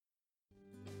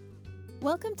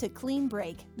Welcome to Clean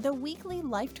Break, the weekly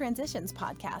life transitions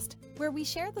podcast, where we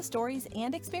share the stories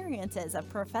and experiences of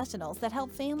professionals that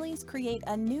help families create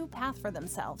a new path for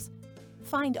themselves.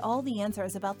 Find all the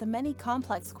answers about the many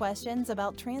complex questions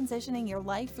about transitioning your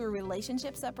life through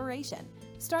relationship separation,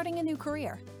 starting a new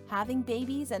career, having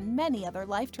babies, and many other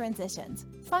life transitions.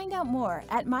 Find out more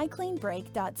at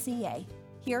mycleanbreak.ca.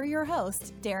 Here are your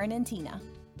hosts, Darren and Tina.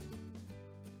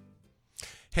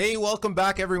 Hey, welcome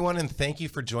back, everyone, and thank you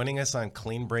for joining us on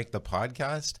Clean Break, the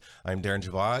podcast. I'm Darren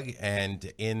Javog, and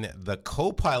in the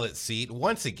co-pilot seat,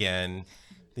 once again,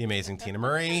 the amazing Tina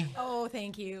Murray. Oh,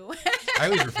 thank you. I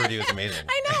always refer to you as amazing.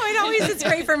 I know, it's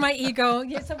great for my ego.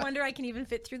 It's a wonder I can even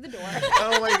fit through the door.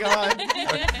 Oh, my God.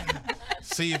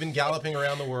 So you've been galloping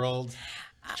around the world,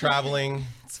 traveling.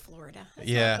 It's Florida. I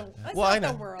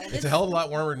know. It's a hell of a lot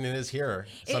warmer than it is here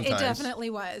sometimes. It definitely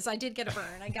was. I did get a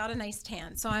burn. I got a nice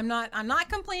tan, so I'm not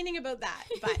complaining about that.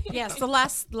 But yes, the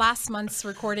last month's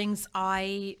recordings,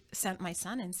 I sent my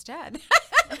son instead.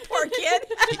 Poor kid.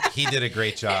 He did a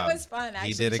great job. It was fun, actually.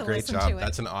 He did a great job. To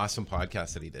That's an awesome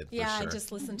podcast that he did. Yeah, for sure. I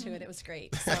just listened to it. It was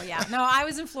great. So yeah, no, I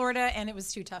was in Florida, and it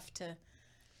was too tough to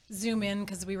zoom in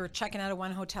because we were checking out of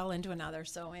one hotel into another.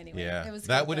 So anyway, yeah, it was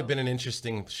that would have been an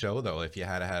interesting show though if you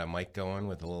had a mic going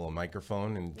with a little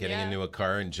microphone and getting into a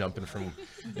car and jumping from.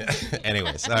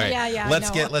 Anyways, all right. Let's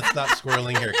stop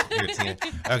squirreling here, Tina.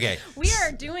 Okay. We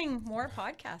are doing more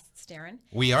podcasts, Darren.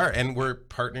 We are, and we're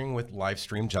partnering with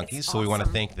Livestream Junkies, so we want to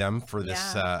thank them for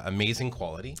this amazing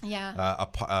quality. Yeah.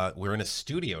 We're in a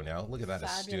studio now. Look at that,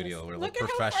 Fabulous. a studio. We're Look like at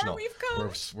professional. How far we've come.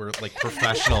 We're like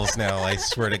professionals now. I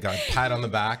swear to God. Pat on the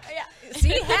back. Yeah.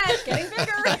 See, head getting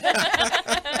bigger.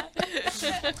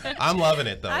 I'm loving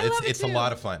it though. I love it it's too. A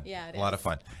lot of fun. Yeah, it a lot is. of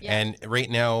fun. Yeah. And right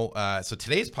now, so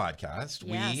today's podcast,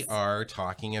 Yes. we are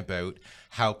talking about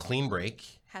how Clean Break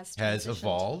has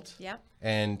evolved. Yep.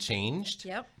 And changed.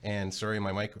 Yep. And sorry,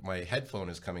 my headphone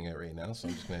is coming out right now, so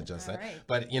I'm just going to adjust that. Right.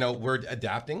 But we're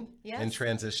adapting and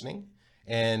transitioning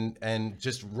and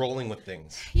just rolling with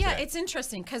things. Yeah, it's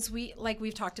interesting because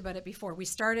we've talked about it before. We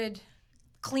started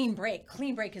Clean Break.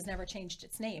 Clean Break has never changed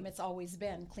its name. It's always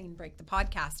been Clean Break, the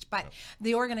podcast. But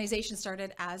the organization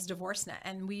started as DivorceNet,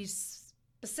 and we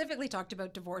specifically talked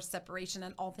about divorce, separation,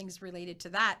 and all things related to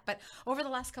that. But over the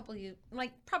last couple of years,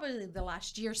 probably the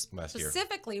last year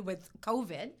specifically with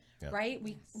COVID, right?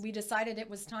 We decided it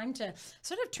was time to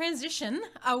sort of transition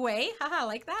away. Haha,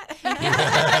 like that.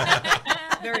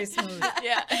 Very smooth.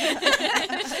 Yeah.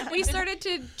 We started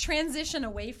to transition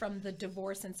away from the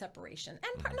divorce and separation.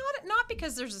 And not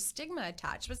because there's a stigma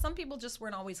attached, but some people just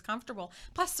weren't always comfortable.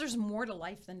 Plus, there's more to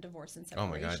life than divorce and separation,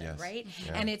 oh my God, yes. right?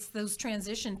 Yeah. And it's those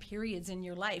transition periods in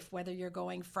your life, whether you're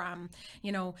going from,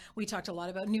 we talked a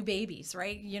lot about new babies,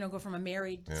 right? Go from a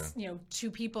married, two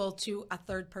people to a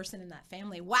third person in that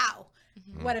family. Wow.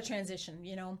 Mm-hmm. What a transition,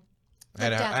 I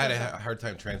had a hard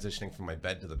time transitioning from my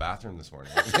bed to the bathroom this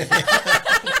morning.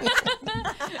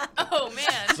 Oh,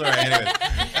 man. Sorry, anyway.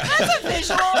 That's a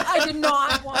visual I did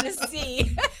not want to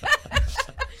see.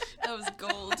 That was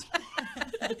gold.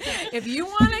 If you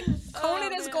want to cone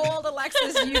it as gold,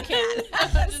 Alexis, you can.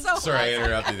 Sorry, I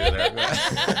interrupted you there.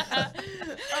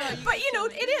 But,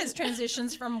 it is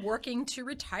transitions from working to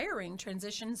retiring,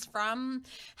 transitions from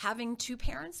having two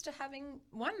parents to having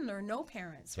one or no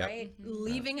parents, right? Mm-hmm.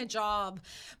 Leaving a job,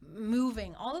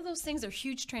 moving, all of those things are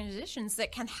huge transitions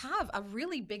that can have a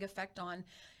really big effect on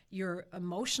your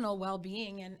emotional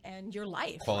well-being and your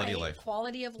life,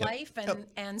 quality of life,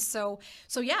 and so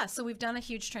we've done a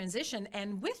huge transition,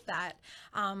 and with that,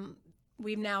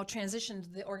 we've now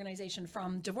transitioned the organization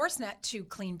from DivorceNet to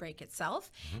Clean Break itself.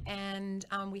 Mm-hmm. And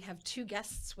we have two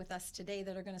guests with us today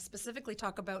that are going to specifically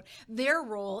talk about their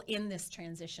role in this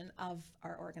transition of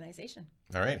our organization.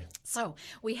 All right. So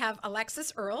we have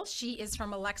Alexis Earle. She is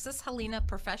from Alexis Helena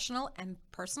Professional and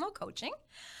Personal Coaching.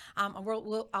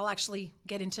 I'll actually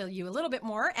get into you a little bit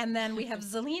more. And then we have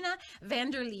Zelina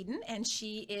Vanderlieden, and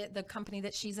the company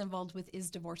that she's involved with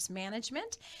is Divorce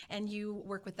Management, and you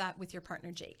work with that with your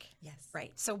partner, Jake. Yes.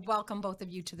 Right. So welcome both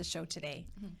of you to the show today.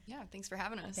 Mm-hmm. Yeah, thanks for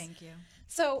having us. Thank you.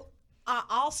 So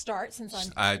I'll start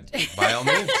since I'm... by all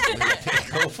means,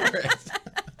 go for it.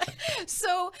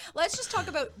 So let's just talk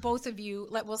about both of you.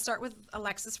 We'll start with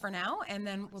Alexis for now, and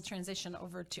then we'll transition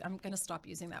over to, I'm going to stop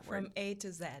using that word. From A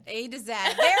to Z. A to Z.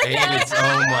 There we go.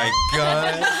 Oh my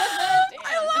God.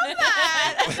 I love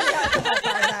that.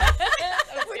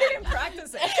 We didn't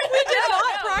practice it. We did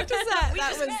not practice that.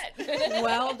 That was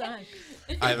well done.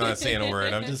 I'm not saying a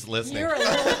word. I'm just listening.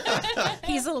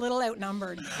 He's a little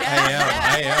outnumbered.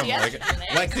 I am. Yes,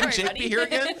 Couldn't Jake be here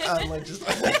again?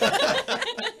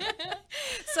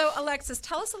 So Alexis,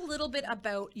 tell us a little bit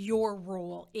about your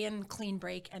role in Clean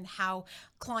Break and how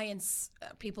clients,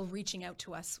 people reaching out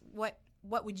to us, what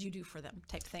would you do for them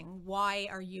type thing? Why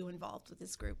are you involved with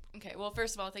this group? Okay, well,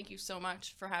 first of all, thank you so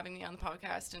much for having me on the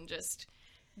podcast and just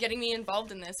getting me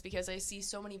involved in this, because I see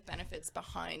so many benefits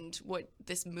behind what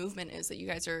this movement is that you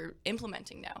guys are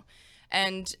implementing now.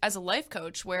 And as a life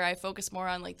coach, where I focus more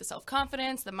on like the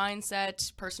self-confidence, the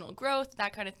mindset, personal growth,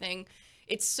 that kind of thing,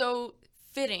 it's so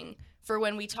fitting for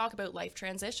when we talk about life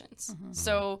transitions.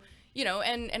 So, you know,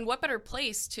 and what better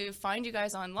place to find you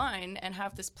guys online and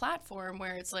have this platform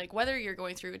where it's like, whether you're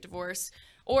going through a divorce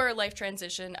or a life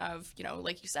transition of, you know,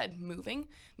 like you said, moving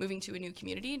to a new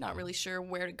community, not really sure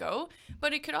where to go,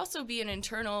 but it could also be an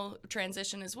internal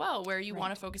transition as well, where you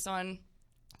want to focus on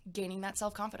gaining that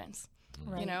self-confidence.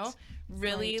 You know,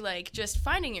 really like just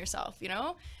finding yourself, you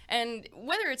know, and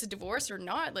whether it's a divorce or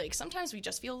not, like sometimes we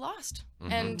just feel lost.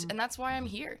 And that's why I'm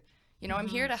here. You know, I'm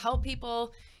here to help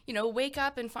people, you know, wake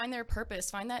up and find their purpose,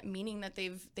 find that meaning that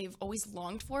they've always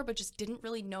longed for, but just didn't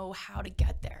really know how to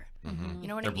get there. You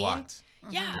know what I mean? Blocked.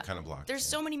 Yeah. They're kind of blocked. There's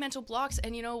so many mental blocks.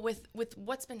 And, you know, with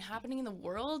what's been happening in the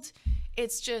world,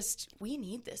 it's just, we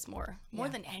need this more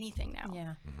than anything now.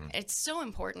 Yeah. It's so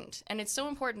important. And it's so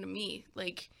important to me.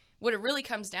 Like, what it really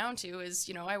comes down to is,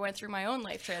 you know, I went through my own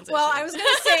life transition. Well, I was going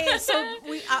to say, so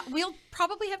we'll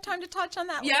probably have time to touch on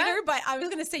that later, but I was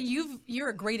going to say you're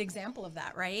a great example of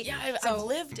that, right? Yeah, I've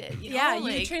lived it. You know? Yeah,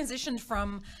 like, you transitioned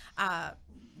from a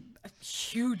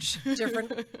huge,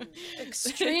 different,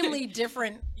 extremely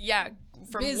different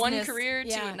from business. one career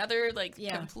to another, like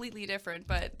completely different.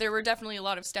 But there were definitely a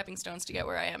lot of stepping stones to get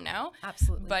where I am now.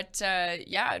 Absolutely. But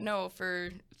for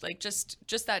like just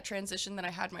that transition that I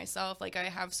had myself, like I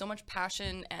have so much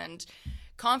passion and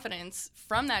confidence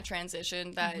from that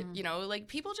transition that, you know, like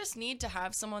people just need to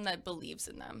have someone that believes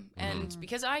in them. And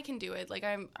because I can do it, like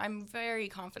I'm very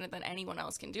confident that anyone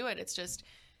else can do it. It's just,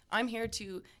 I'm here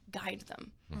to guide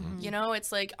them. You know,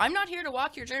 it's like, I'm not here to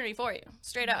walk your journey for you,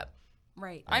 straight up.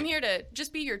 Right. I'm here to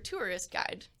just be your tourist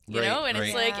guide, you know? And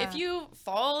it's like, if you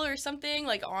fall or something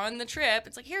like on the trip,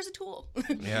 it's like, here's a tool.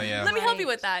 Let me help you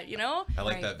with that, you know? I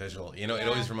like that visual. You know, it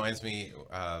always reminds me,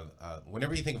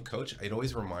 whenever you think of coach, it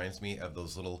always reminds me of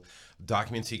those little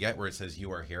documents you get where it says,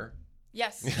 you are here.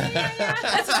 Yes.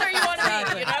 That's where you want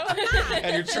to be, you know?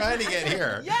 And you're trying to get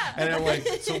here. Yeah. And I'm like,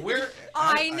 so where?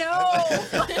 I know.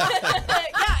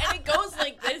 And it goes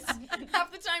like this half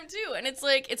the time too. And it's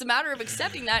like, it's a matter of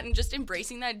accepting that and just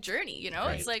embracing that journey, you know?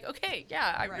 It's like, okay,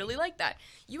 I really like that.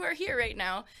 You are here right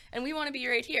now and we want to be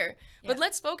right here. But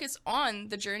let's focus on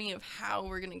the journey of how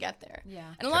we're going to get there.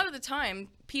 Yeah. And a lot of the time,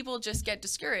 people just get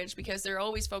discouraged because they're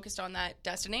always focused on that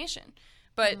destination.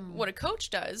 But what a coach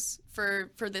does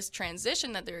for this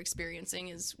transition that they're experiencing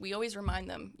is we always remind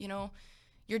them, you know,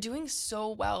 you're doing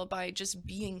so well by just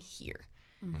being here.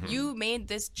 You made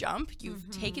this jump. You've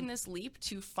taken this leap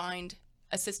to find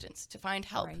assistance, to find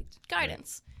help,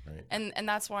 guidance. Right. And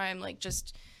that's why I'm like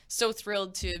just so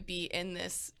thrilled to be in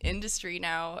this industry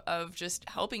now of just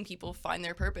helping people find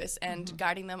their purpose and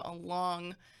guiding them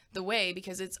along the way,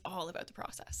 because it's all about the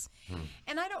process.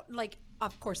 And I don't like,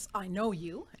 of course, I know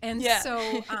you. And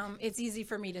so it's easy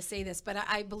for me to say this, but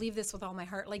I believe this with all my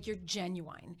heart. Like, you're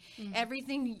genuine.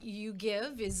 Everything you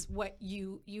give is what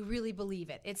you really believe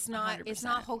it. It's not 100%. It's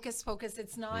not hocus pocus.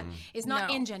 It's not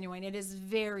ingenuine. It is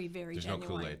very, very There's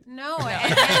genuine. No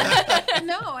Kool-Aid.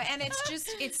 No. And it's just,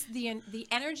 it's the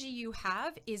energy you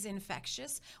have is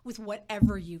infectious with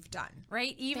whatever you've done,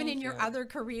 right? Even in your other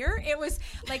career, it was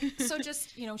like, so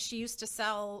just, you know, she used to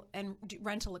sell and do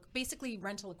rental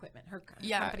equipment. Her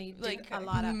company did like a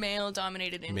lot of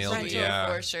male-dominated industry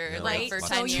for sure. Like for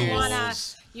so 10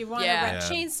 years. you wanna rent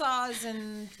chainsaws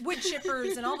and wood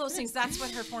chippers and all those things. That's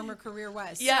what her former career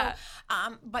was. Yeah.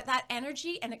 So, but that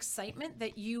energy and excitement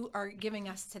that you are giving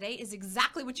us today is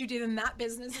exactly what you did in that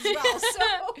business as well.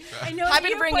 So I know happy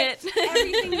to bring it.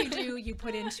 Everything you do, you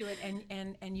put into it,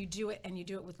 and you do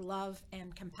it with love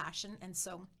and compassion. And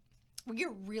so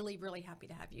we're really, really happy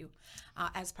to have you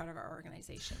as part of our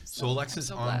organization. So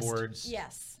Alexis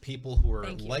onboards people who are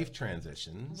life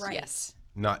transitions. Right. Yes.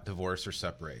 Not divorce or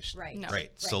separation. Right. No.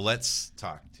 Right. So let's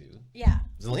talk to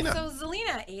Zelina. So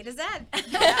Zelina, A to Z.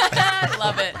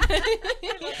 Love it.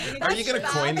 Are you going to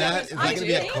coin that? Is that going to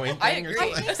be a coin thing? I agree.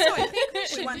 I think so. I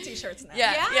think we want t-shirts now.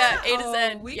 Yeah. A to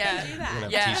Z. We can do that. We're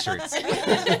going to have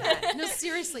t-shirts. No,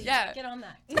 seriously. Yeah. Get on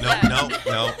that.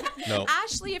 No.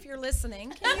 Ashley, if you're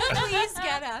listening, can you please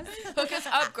get us? Hook us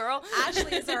up, girl.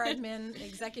 Ashley is our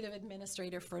executive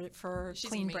administrator for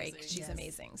Clean Break. She's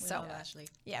amazing. We So love Ashley.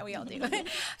 Yeah, we all do.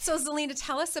 So Zelina,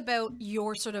 tell us about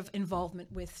your sort of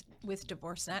involvement with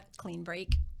DivorceNet, Clean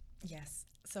Break. Yes.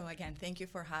 So again, thank you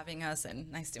for having us, and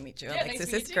nice to meet you, Yeah, Alexis. nice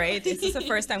to meet It's you. great. This is the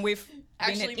first time we've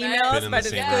Actually been in met. emails, Been in but the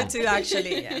it's same good room. to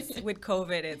actually, yes, with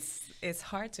COVID, it's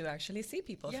hard to actually see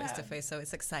people Yeah. face to face. So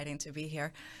it's exciting to be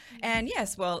here. And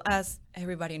yes, well, as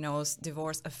everybody knows,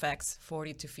 divorce affects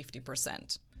 40 to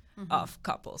 50% of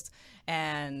couples,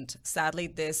 and sadly,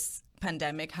 this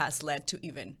pandemic has led to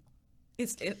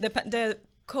the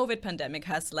COVID pandemic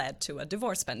has led to a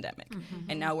divorce pandemic.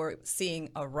 And now we're seeing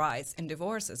a rise in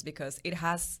divorces because it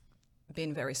has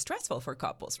been very stressful for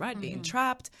couples, right? Being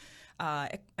trapped,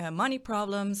 money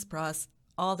problems, plus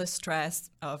all the stress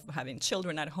of having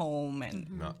children at home and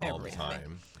Not all the everything.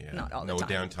 time. Yeah. Not all the no time.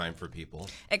 downtime for people.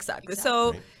 Exactly.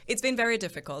 So it's been very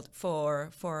difficult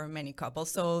for many couples.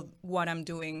 So what I'm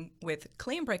doing with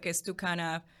Clean Break is to kind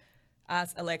of,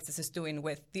 as Alexis is doing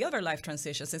with the other life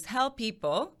transitions, is help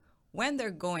people when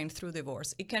they're going through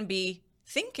divorce. It can be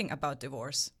thinking about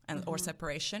divorce and or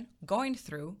separation, going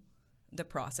through the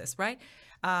process, right?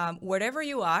 Wherever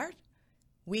you are,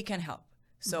 we can help.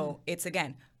 So it's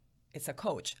a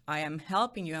coach. I am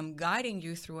helping you. I'm guiding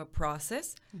you through a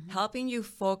process, helping you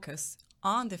focus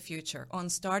on the future, on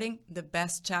starting the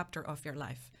best chapter of your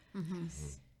life.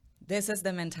 This is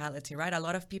the mentality, right? A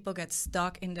lot of people get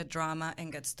stuck in the drama and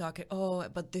get stuck at, oh,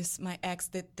 but my ex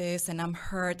did this and I'm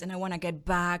hurt and I want to get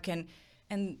back. And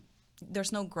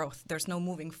there's no growth. There's no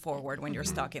moving forward when you're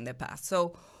stuck in the past.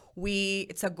 So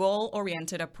it's a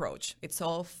goal-oriented approach. It's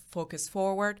all focused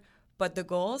forward, but the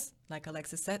goals, like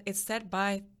Alexis said, it's set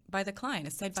by the client.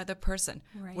 It's set by the person.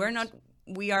 Right.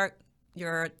 We are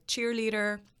your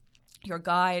cheerleader, your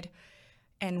guide,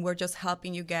 and we're just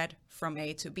helping you get from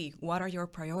A to B. What are your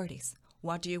priorities?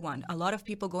 What do you want? A lot of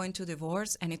people go into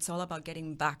divorce and it's all about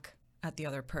getting back at the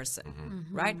other person,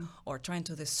 right? Or trying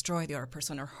to destroy the other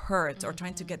person or hurt or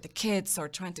trying to get the kids or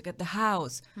trying to get the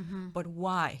house. But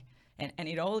why? And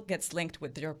it all gets linked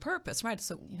with your purpose, right?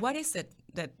 So what is it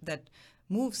that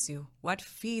moves you? What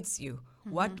feeds you?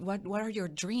 What are your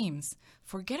dreams?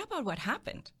 Forget about what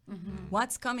happened.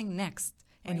 What's coming next?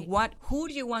 And who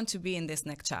do you want to be in this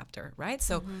next chapter, right?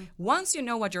 So once you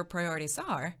know what your priorities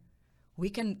are,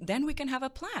 we can have a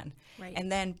plan. Right.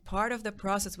 And then part of the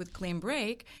process with Clean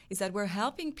Break is that we're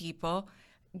helping people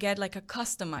get like a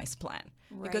customized plan.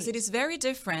 Right. Because it is very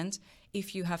different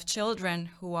if you have children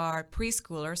who are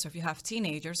preschoolers, or if you have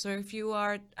teenagers, or if you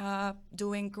are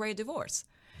doing great divorce.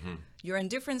 You're in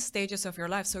different stages of your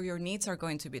life, so your needs are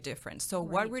going to be different. So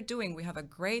what we're doing, we have a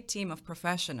great team of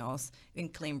professionals in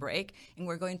Clean Break, and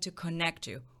we're going to connect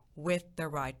you with the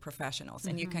right professionals.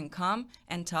 And you can come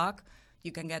and talk.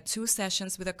 You can get 2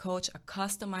 sessions with a coach, a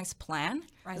customized plan.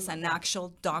 It's an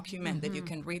actual document that you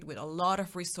can read with a lot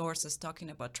of resources talking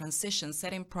about transition,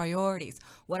 setting priorities.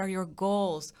 What are your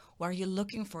goals? What are you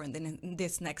looking for in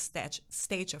this next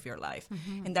stage of your life?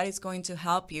 And that is going to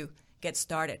help you get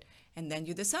started. And then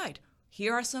you decide,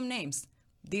 here are some names.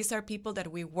 These are people that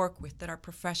we work with, that are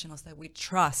professionals, that we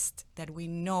trust, that we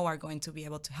know are going to be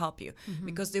able to help you.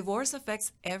 Because divorce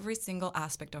affects every single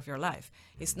aspect of your life.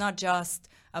 It's not just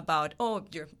about, oh,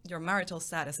 your marital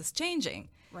status is changing.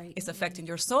 Right. It's affecting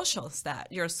your social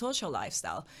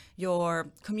lifestyle,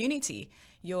 your community,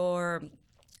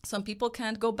 some people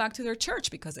can't go back to their church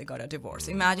because they got a divorce.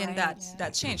 Imagine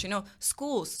that change.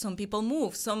 Schools, some people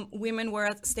move. Some women were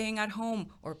staying at home,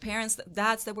 or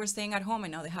dads that were staying at home,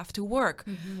 and now they have to work.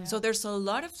 So there's a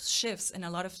lot of shifts and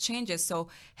a lot of changes. So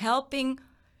helping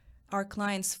our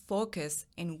clients focus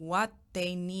in what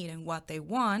they need and what they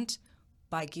want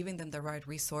by giving them the right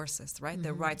resources, right?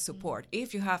 The right support.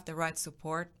 If you have the right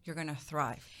support, you're going to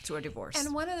thrive through a divorce.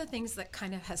 And one of the things that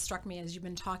kind of has struck me as you've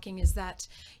been talking is that,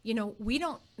 we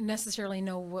don't necessarily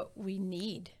know what we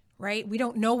need, right? We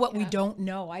don't know what we don't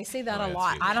know. I say that a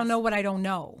lot. I don't know what I don't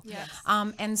know. Yes.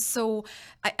 And so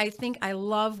I think I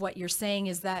love what you're saying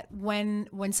is that when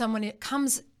someone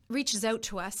reaches out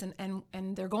to us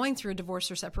and they're going through a divorce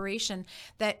or separation,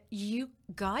 that you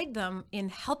guide them in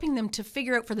helping them to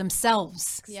figure out for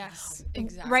themselves. Yes,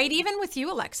 exactly. Right? Even with you,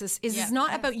 Alexis, it's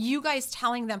not about you guys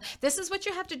telling them, this is what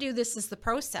you have to do, this is the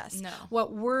process. No.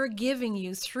 What we're giving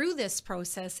you through this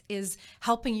process is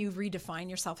helping you redefine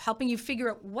yourself, helping you figure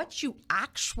out what you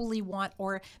actually want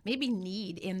or maybe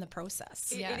need in the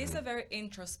process. It is a very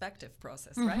introspective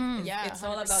process, right? It's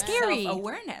all about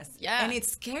self-awareness. Yeah. And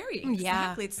it's scary.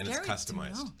 Exactly. It's scary. And it's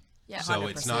customized. Yeah. So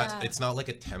it's not like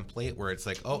a template where it's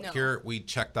like, here we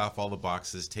checked off all the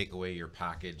boxes, take away your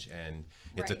package, and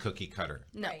it's a cookie cutter.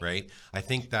 No. Right? I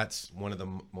think that's one of the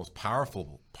most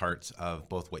powerful parts of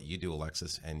both what you do,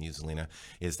 Alexis, and you, Zelina,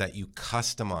 is that you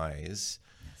customize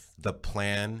the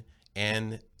plan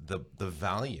and the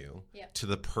value to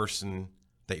the person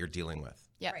that you're dealing with.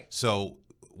 Yeah. Right. So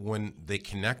when they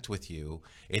connect with you,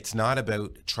 it's not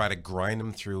about try to grind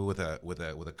them through with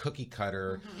a cookie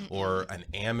cutter or an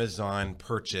Amazon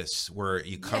purchase where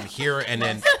you come here and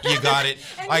then you got it.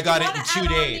 I got it in 2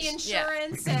 days. The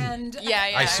insurance and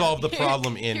I solved the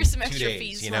problem in Here's some 2 extra days.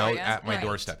 fees You know, for at my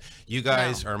doorstep. You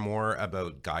guys are more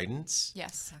about guidance,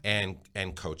 yes, and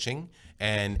coaching.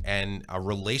 And a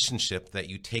relationship that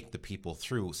you take the people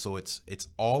through. So it's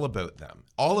all about them,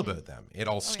 It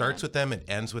all starts with them, it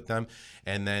ends with them.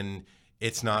 And then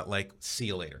it's not like, see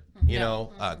you later, you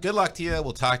know, good luck to you.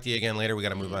 We'll talk to you again later. We got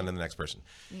to move on to the next person.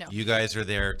 No. You guys are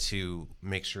there to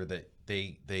make sure that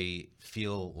they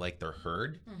feel like they're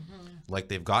heard, like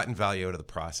they've gotten value out of the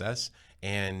process,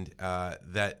 and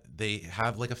that they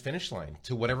have like a finish line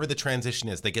to whatever the transition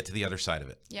is. They get to the other side of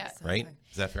it. Yeah. Right?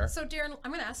 Is that fair? So, Darren,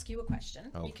 I'm going to ask you a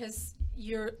question because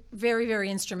you're very, very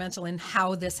instrumental in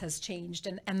how this has changed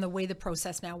and the way the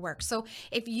process now works. So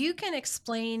if you can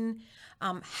explain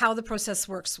how the process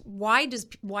works, why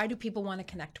do people want to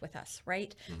connect with us,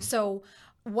 right? So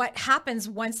what happens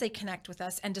once they connect with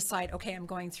us and decide, okay, I'm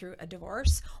going through a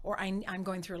divorce or I'm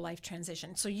going through a life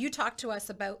transition. So you talk to us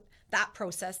about that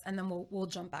process, and then we'll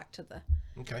jump back to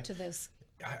to this.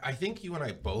 I think you and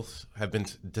I both have been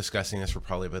discussing this for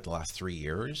probably about the last 3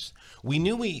 years. We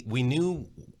knew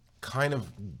kind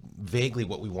of vaguely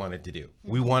what we wanted to do.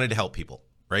 We wanted to help people,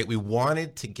 right? We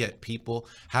wanted to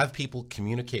have people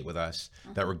communicate with us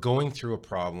that were going through a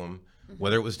problem,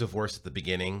 whether it was divorce at the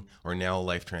beginning or now a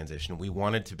life transition. We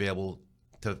wanted to be able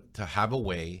to have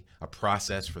a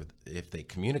process for if they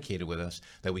communicated with us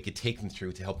that we could take them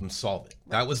through to help them solve it.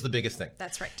 That was the biggest thing.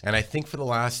 That's right. And I think for the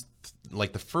last,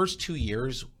 like the first 2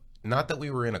 years, not that we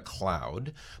were in a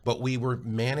cloud, but we were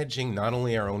managing not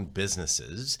only our own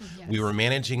businesses, we were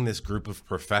managing this group of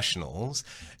professionals,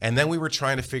 and then we were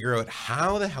trying to figure out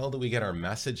how the hell do we get our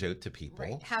message out to people?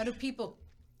 Right. How do people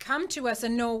come to us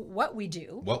and know what we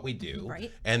do?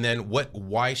 Right. And then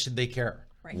why should they care?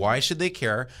 Right. Why should they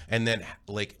care? And then,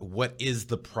 like, what is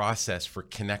the process for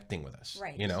connecting with us?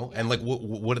 Right. You know, and like,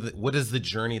 what is the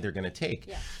journey they're going to take?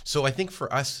 Yeah. So I think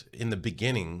for us in the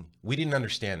beginning, we didn't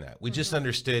understand that. We just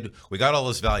understood we got all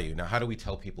this value. Now, how do we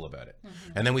tell people about it?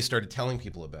 And then we started telling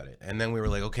people about it. And then we were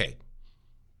like, okay,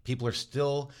 people are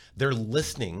they're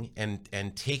listening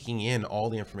and taking in all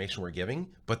the information we're giving,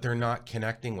 but they're not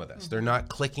connecting with us. They're not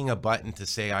clicking a button to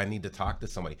say, I need to talk to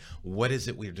somebody. What is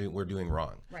it we're doing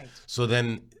wrong? Right. So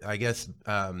then I guess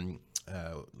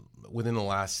within the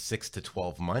last 6 to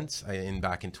 12 months,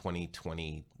 back in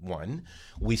 2021,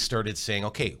 we started saying,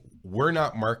 okay, we're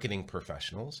not marketing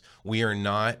professionals. We are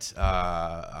not,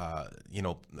 we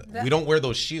don't wear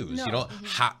those shoes. No. You know,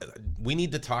 we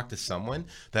need to talk to someone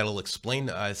that'll explain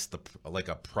to us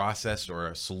a process or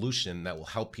a solution that will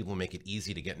help people make it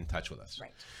easy to get in touch with us.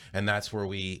 Right. And that's where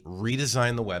we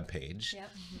redesigned the webpage.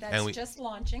 Yep. That's just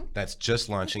launching. That's just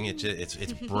launching.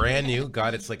 It's brand new.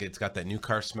 God, it's got that new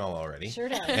car smell already. Sure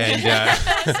does. And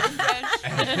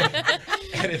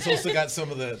and it's also got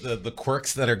some of the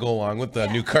quirks that go along with the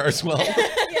new car smell.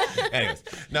 Anyways,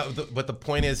 but the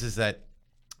point is that,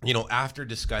 you know, after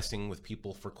discussing with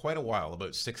people for quite a while,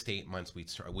 about 6 to 8 months,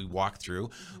 we walked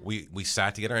through, we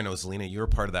sat together. I know, Zelina, you were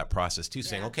part of that process too,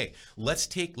 saying, okay, let's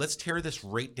tear this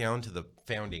right down to the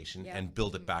foundation and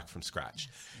build it back from scratch.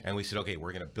 And we said, okay,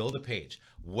 we're going to build a page.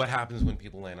 What happens when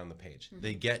people land on the page?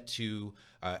 They get to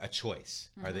a choice.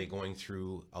 Are they going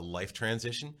through a life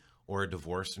transition or a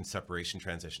divorce and separation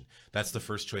transition? That's the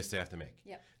first choice they have to make.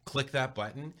 Yep. Click that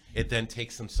button. It then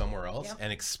takes them somewhere else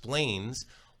and explains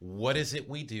what is it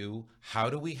we do, how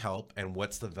do we help, and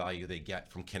what's the value they get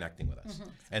from connecting with us.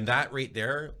 And that right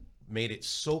there made it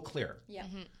so clear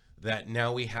that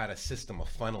now we had a system, a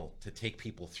funnel to take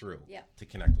people through to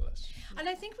connect with us. And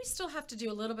I think we still have to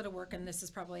do a little bit of work, and this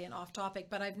is probably an off topic,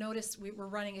 but I've noticed we're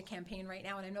running a campaign right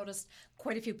now, and I've noticed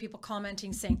quite a few people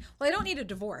commenting saying, well, I don't need a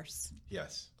divorce.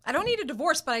 Yes. I don't need a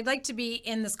divorce, but I'd like to be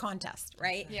in this contest,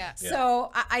 right? Yeah.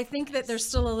 So I think that there's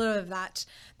still a little of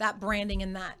that branding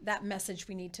and that message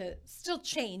we need to still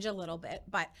change a little bit.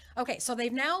 But okay, so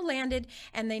they've now landed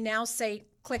and they now say,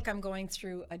 click, I'm going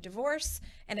through a divorce,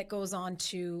 and it goes on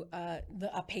to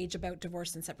a page about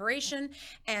divorce and separation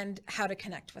and how to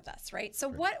connect with us, right? So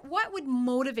what would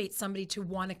motivate somebody to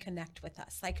want to connect with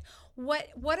us? Like what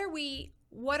are we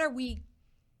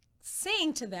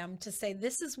saying to them to say,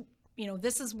 this is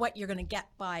this is what you're going to get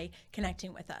by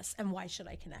connecting with us, and why should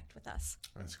I connect with us?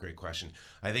 That's a great question.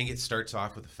 I think it starts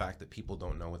off with the fact that people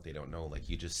don't know what they don't know, like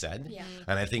you just said. Yeah.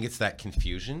 And I think it's that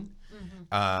confusion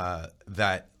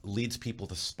that leads people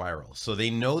to spiral. So they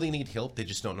know they need help, they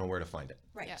just don't know where to find it.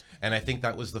 Right. Yeah. And I think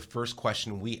that was the first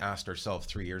question we asked ourselves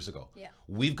 3 years ago. Yeah.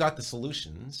 We've got the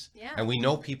solutions, Yeah. and we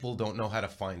know people don't know how to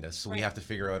find us, so we Right. have to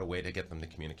figure out a way to get them to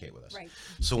communicate with us. Right.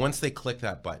 So once they click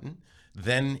that button,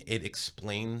 then it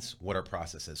explains what our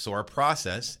process is. So our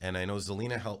process, and I know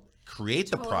Zelina helped create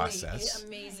the process,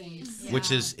 Amazing.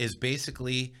 which is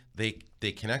basically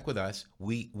they connect with us,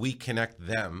 we connect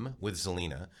them with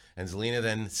Zelina, and Zelina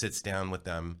then sits down with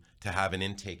them to have an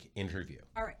intake interview.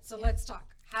 All right, so let's talk.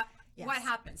 What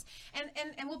happens?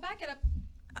 And we'll back it up.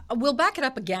 We'll back it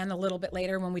up again a little bit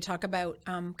later when we talk about,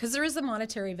 because there is a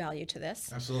monetary value to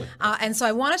this. Absolutely. And so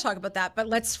I want to talk about that, but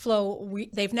let's flow.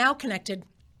 They've now connected.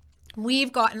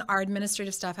 We've gotten our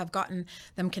administrative staff have gotten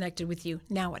them connected with you.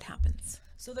 Now what happens?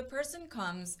 So the person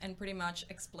comes and pretty much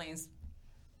explains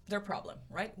their problem,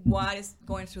 right? What is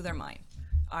going through their mind?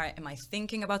 All right, am I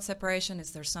thinking about separation?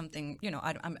 Is there something,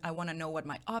 I want to know what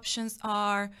my options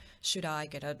are. Should I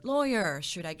get a lawyer?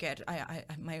 Should I get,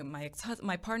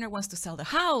 my partner wants to sell the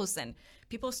house, and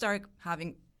people start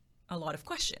having a lot of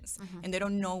questions and they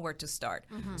don't know where to start.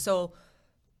 So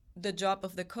the job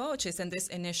of the coach is, in this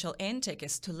initial intake,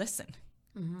 is to listen.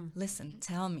 Listen,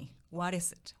 tell me, what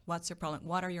is it? What's your problem?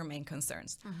 What are your main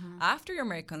concerns? After your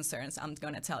main concerns, I'm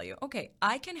going to tell you, okay,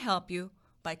 I can help you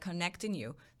by connecting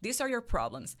you. These are your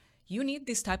problems. You need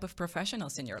this type of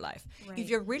professionals in your life. Right. If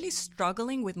you're really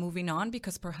struggling with moving on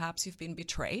because perhaps you've been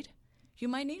betrayed, you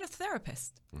might need a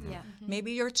therapist. Yeah.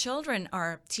 Maybe your children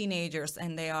are teenagers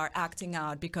and they are acting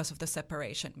out because of the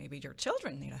separation. Maybe your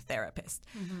children need a therapist.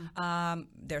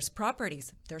 There's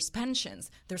properties, there's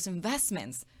pensions, there's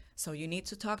investments. So you need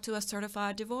to talk to a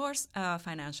certified divorce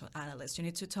financial analyst. You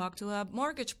need to talk to a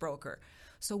mortgage broker.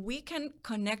 So we can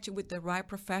connect you with the right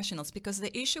professionals, because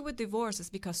the issue with divorce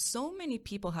is because so many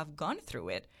people have gone through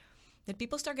it that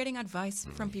people start getting advice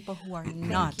from people who are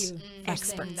not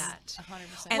experts. That.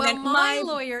 100%. And well, then my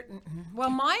lawyer.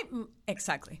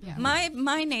 Exactly.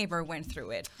 My neighbor went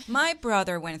through it. My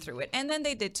brother went through it, and then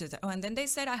they did and then they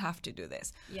said, I have to do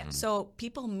this. Yeah. So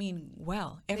people mean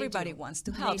well. Everybody wants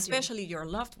to help, especially your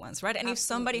loved ones, right? And if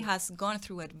somebody has gone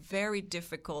through a very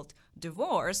difficult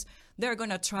divorce, they're going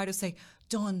to try to say,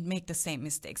 don't make the same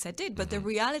mistakes I did. But the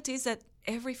reality is that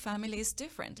every family is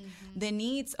different. The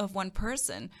needs of one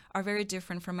person are very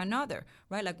different from another,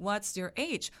 right? Like, what's your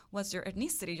age? What's your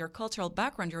ethnicity, your cultural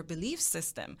background, your belief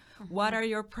system? What are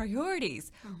your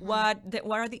priorities? What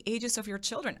are the ages of your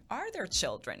children? Are there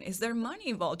children? Is there money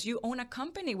involved? Do you own a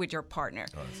company with your partner?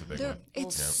 Oh, that's a big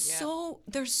one.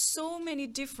 There's so many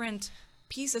different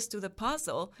pieces to the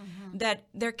puzzle that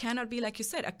there cannot be, like you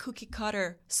said, a cookie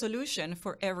cutter solution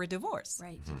for every divorce.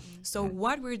 Right. So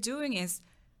what we're doing is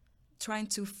trying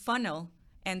to funnel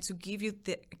and to give you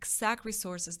the exact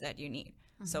resources that you need.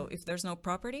 So if there's no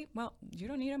property, well, you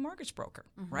don't need a mortgage broker,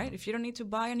 right? If you don't need to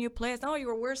buy a new place,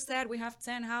 we're sad, we have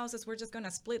 10 houses, we're just going to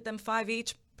split them 5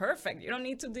 each. Perfect. You don't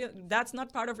need to do, that's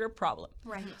not part of your problem.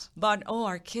 Right. But,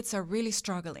 our kids are really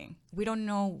struggling. We don't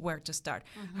know where to start.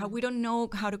 We don't know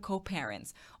how to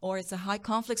co-parents, or it's a high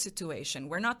conflict situation.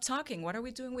 We're not talking. What are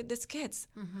we doing with these kids?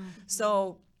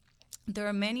 So there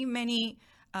are many, many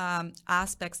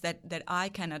aspects that I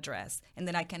can address and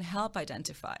that I can help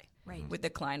identify with the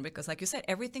client, because like you said,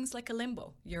 everything's like a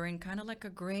limbo. You're in kind of like a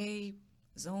gray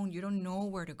zone. You don't know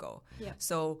where to go. Yeah.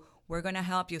 So we're going to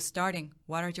help you starting.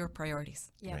 What are your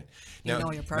priorities? Yeah. Right. You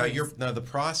know your priorities. Now the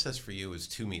process for you is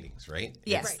 2 meetings, right?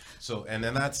 Yes. Right. So, and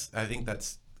then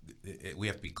we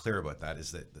have to be clear about that,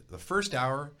 is that the first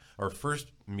hour or first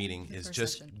meeting is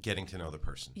just session. getting to know the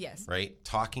person. Yes. Right?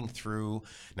 Talking through,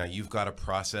 now you've got a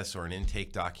process or an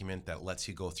intake document that lets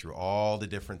you go through all the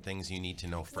different things you need to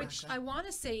know first. Which I want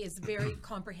to say is very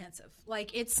comprehensive.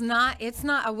 Like, it's not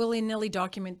a willy-nilly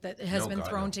document that has been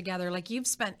thrown together. Like, you've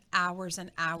spent hours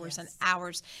and hours and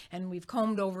hours, and we've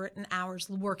combed over it and hours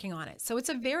working on it. So it's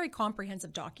a very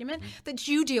comprehensive document that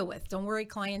you deal with. Don't worry,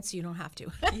 clients, you don't have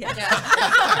to.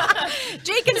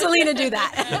 Jake and Zelina do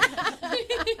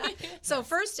that. So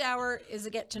first hour is a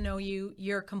get to know you.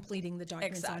 You're completing the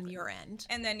documents on your end.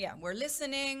 And then, we're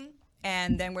listening,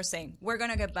 and then we're saying, we're going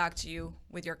to get back to you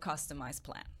with your customized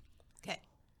plan. Okay.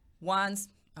 Once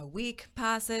a week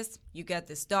passes, you get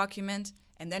this document,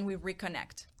 and then we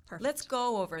reconnect. Perfect. Let's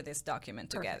go over this document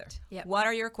together. Yep. What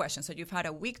are your questions? So you've had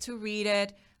a week to read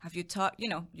it. Have you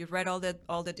you've read all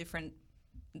the different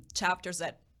chapters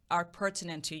that are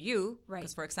pertinent to you? Right.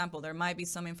 Because, for example, there might be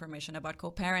some information about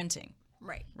co-parenting.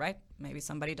 Right? Maybe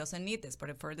somebody doesn't need this,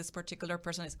 but for this particular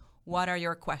person, is what are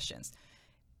your questions?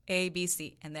 A, B,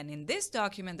 C. And then in this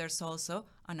document, there's also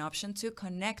an option to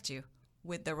connect you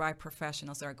with the right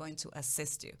professionals that are going to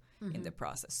assist you in the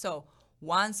process. So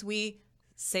once we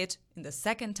sit in the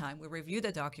second time, we review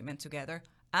the document together,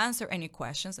 answer any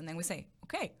questions, and then we say,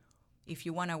 okay, if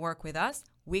you want to work with us,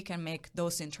 we can make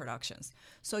those introductions.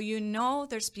 So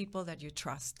there's people that you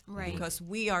trust. Right. Because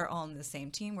we are all in the same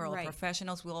team. We're all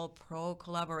professionals. We're all pro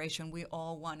collaboration. We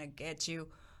all want to get you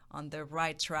on the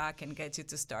right track and get you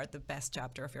to start the best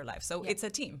chapter of your life. So it's a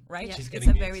team, right? She's It's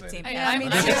a very excited. team. I'm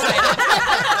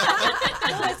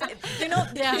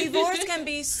Divorce can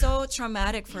be so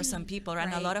traumatic for some people, right?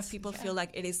 And a lot of people feel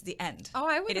like it is the end. Oh,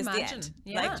 I would imagine. It is the end.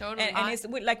 Yeah. Like, Totally. And it's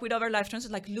like with other life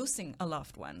transitions, like losing a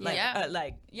loved one.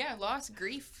 Loss,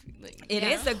 grief. It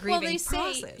is a grieving well, they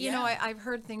say, process. I've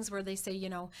heard things where they say,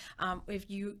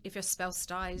 if a spouse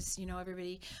dies,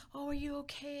 everybody, oh, are you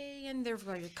okay? And they're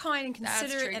very kind and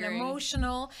considerate and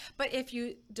emotional. But if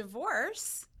you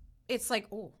divorce, it's like,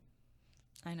 oh.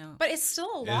 I know. But it's still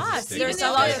a loss. There's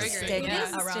a lot of stigma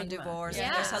around stigma. divorce. Yeah.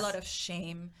 And there's a lot of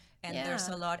shame. And there's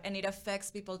a lot, and it affects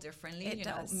people differently. It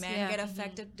does. Men get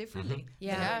affected differently.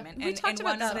 Yeah. Women. We talked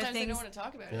about that. Sometimes they don't want to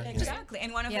talk about it. Exactly.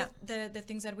 And one of the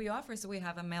things that we offer is we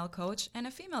have a male coach and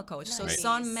a female coach. So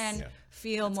some men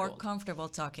feel more comfortable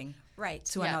talking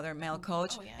to another male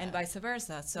coach and vice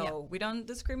versa. So we don't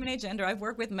discriminate gender. I've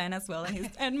worked with men as well,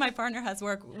 and my partner has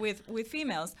worked with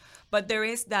females. But there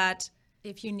is that.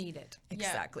 If you need it.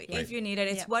 Exactly. If you need it,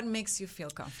 it's what makes you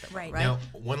feel comfortable. Right. Now,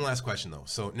 one last question, though.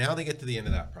 So now they get to the end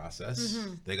of that process.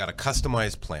 They got a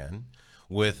customized plan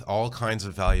with all kinds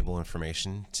of valuable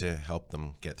information to help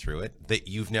them get through it. That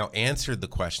you've now answered the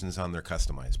questions on their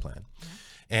customized plan.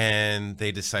 And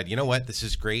they decide, you know what, this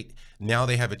is great. Now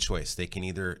they have a choice. They can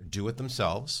either do it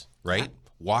themselves, right?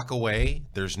 Walk away.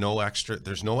 There's no extra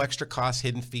costs,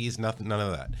 hidden fees, nothing, none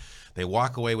of that. They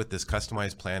walk away with this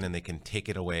customized plan and they can take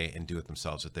it away and do it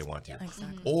themselves if they want to.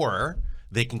 Exactly. Or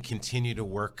they can continue to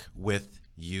work with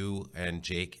you and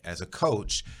Jake as a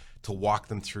coach to walk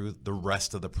them through the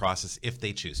rest of the process if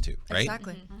they choose to, right?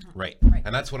 Exactly. Right.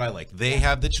 And that's what I like. They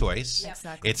have the choice.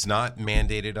 Exactly. It's not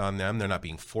mandated on them. They're not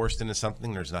being forced into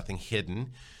something. There's nothing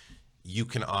hidden. You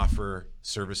can offer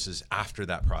services after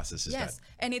that process is done.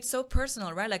 And it's so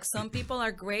personal, right? Like some people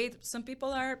are great. Some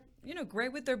people are,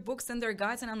 great with their books and their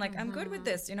guides. And I'm like, I'm good with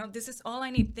this. This is all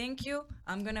I need. Thank you.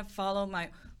 I'm going to follow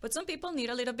but some people need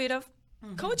a little bit of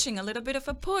coaching, a little bit of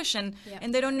a push. And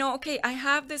they don't know, okay, I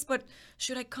have this, but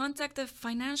should I contact a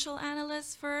financial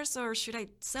analyst first? Or should I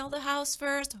sell the house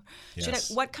first? Or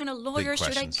what kind of lawyer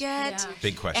should I get?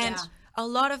 Big questions. And a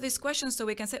lot of these questions, so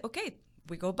we can say, okay,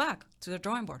 we go back to the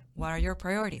drawing board. What are your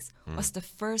priorities? What's the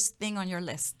first thing on your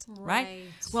list, right?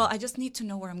 Well, I just need to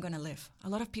know where I'm going to live. A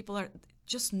lot of people are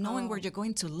just knowing where you're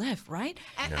going to live, right?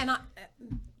 And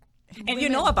women, you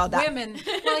know about that. Women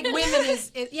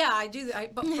is I do.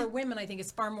 But for women, I think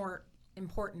it's far more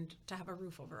important to have a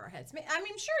roof over our heads. I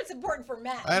mean, sure, it's important for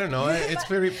men. I don't know. It's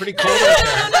pretty cold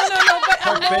out there. No. But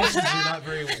park benches are not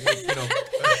very,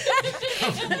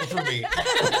 comfortable for me.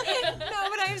 No,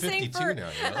 but I'm saying for now,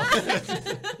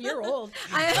 you're old.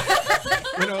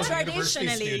 When I was a university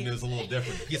student, it was a little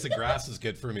different. A piece of grass is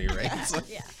good for me, right?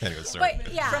 Anyway, sorry.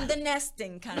 But, from the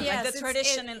nesting kind of like the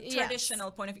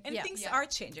traditional point of view, and things are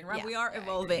changing, right? We are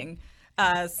evolving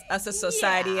as a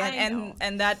society,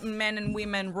 and that men and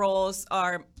women roles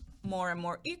are more and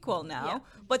more equal now.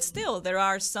 But still, there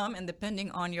are some, and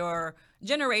depending on your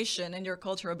generation and your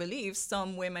cultural beliefs,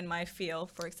 some women might feel,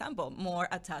 for example, more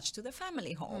attached to the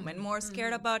family home and more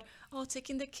scared about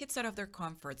taking the kids out of their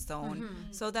comfort zone.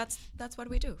 So that's what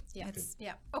we do.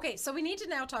 Okay, so we need to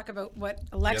now talk about what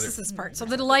Alexis's part. So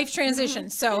the life transition.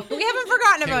 So we haven't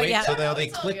forgotten about yet. So now they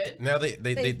clicked. Now they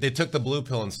took the blue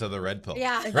pill instead of the red pill.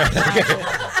 Yeah.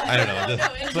 I don't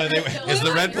know. Is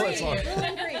the red pill? It's all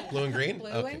blue and green.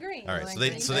 Blue and green. All right.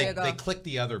 So they clicked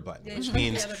the other button, which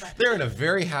means they're in a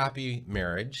very happy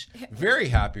marriage, very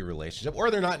happy relationship, or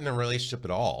they're not in a relationship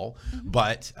at all,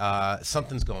 but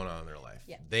something's going on in their life.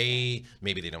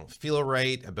 Maybe they don't feel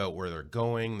right about where they're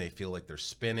going. They feel like they're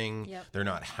spinning. They're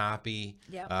not happy.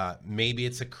 Maybe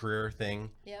it's a career thing.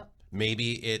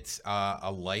 Maybe it's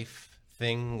a life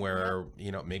thing where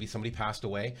maybe somebody passed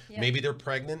away. Maybe they're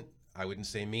pregnant. I wouldn't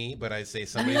say me, but I'd say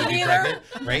somebody would be pregnant,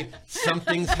 right?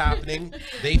 Something's happening.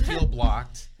 They feel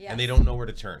blocked, and they don't know where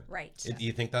to turn. Right. Do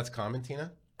you think that's common,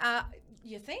 Tina?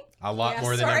 You think? A lot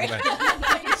more than everybody.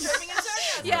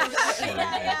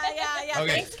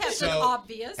 Okay, Thanks, Captain so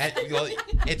Obvious. well,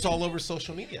 it's all over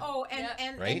social media. Oh,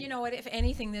 and Right? you know what? If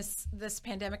anything, this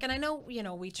pandemic, and I know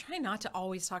we try not to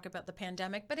always talk about the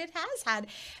pandemic, but it has had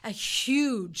a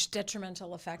huge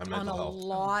detrimental effect on a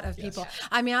lot of people.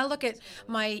 I mean, I look at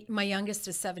my youngest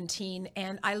is 17,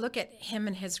 and I look at him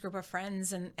and his group of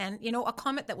friends, and a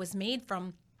comment that was made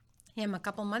from him a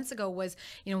couple months ago was,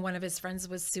 one of his friends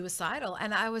was suicidal,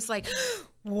 and I was like,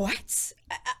 what?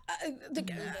 And that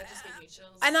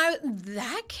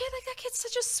kid's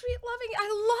such a sweet, loving, I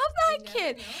love that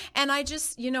kid. And I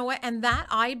just, and that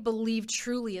I believe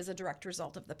truly is a direct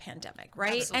result of the pandemic,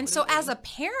 right? Absolutely. And so as a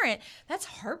parent, that's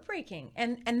heartbreaking.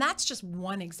 And that's just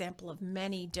one example of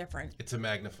many different. It's a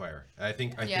magnifier. I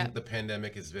think the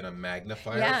pandemic has been a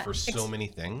magnifier for so many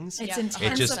things. It's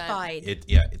intensified.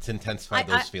 It's intensified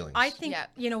those feelings. I think,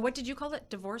 what did you call it?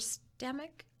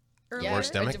 Divorce-demic?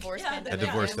 Divorce-demic? A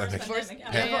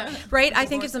divorce-demic. Right? I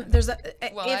think there's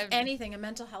anything, a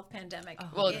mental health pandemic.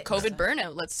 COVID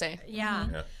burnout, let's say.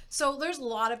 Yeah. So there's a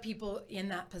lot of people in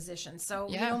that position. So,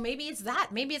 maybe it's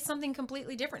that. Maybe it's something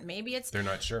completely different. Maybe it's... They're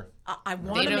not sure. I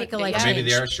want to make a life change. Maybe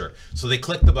they are sure. So they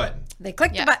click the button. They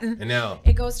click the button. And now...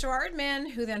 it goes to our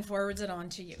admin, who then forwards it on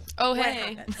to you. Oh,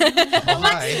 hey.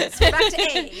 Let's go back to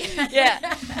A.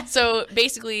 Yeah. So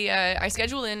basically, I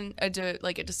schedule in a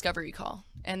discovery call.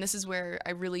 And this is where I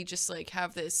really just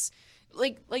have this,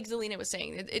 like Zelina was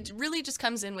saying, it really just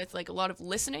comes in with a lot of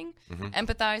listening,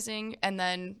 empathizing, and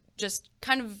then just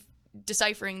kind of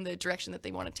deciphering the direction that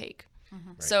they want to take. Mm-hmm.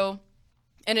 Right. So,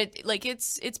 and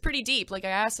it's pretty deep. I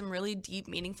asked some really deep,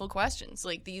 meaningful questions.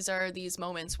 These are these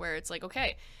moments where it's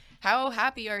okay, how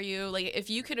happy are you? If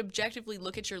you could objectively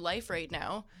look at your life right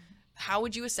now, how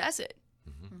would you assess it?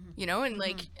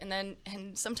 And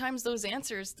sometimes those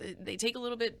answers, they take a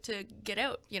little bit to get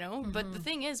out, but the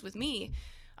thing is with me,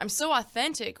 I'm so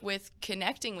authentic with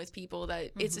connecting with people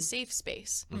that it's a safe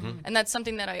space. And that's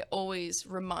something that I always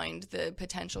remind the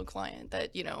potential client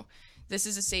that, this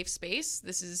is a safe space.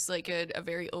 This is a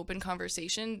very open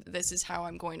conversation. This is how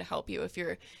I'm going to help you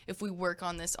if we work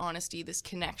on this honesty, this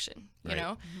connection, you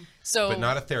know? So, but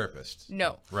not a therapist.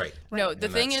 No. Right. No, the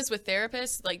thing is with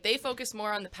therapists, they focus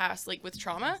more on the past, with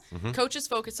trauma. Coaches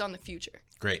focus on the future.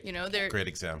 Great. They're great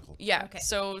example. Yeah. Okay.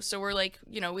 So we're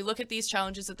we look at these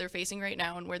challenges that they're facing right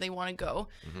now and where they want to go.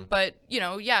 But,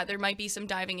 there might be some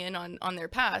diving in on their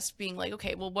past, being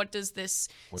okay, well, what does this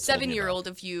 7-year-old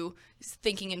of you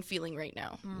thinking and feeling right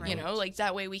now? Right.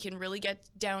 That way we can really get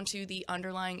down to the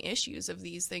underlying issues of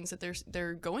these things that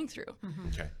they're going through.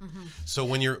 Okay. So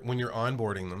when you're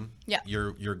onboarding them,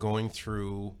 you're going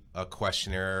through a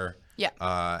questionnaire.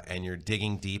 And you're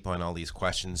digging deep on all these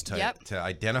questions to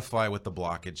identify what the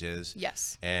blockage is.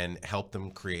 Yes. And help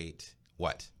them create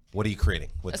what? What are you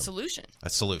creating with them? Solution. A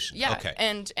solution. Yeah. Okay.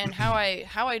 And how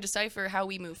I decipher how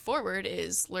we move forward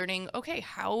is learning, okay,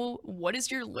 what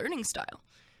is your learning style?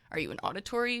 Are you an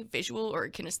auditory, visual, or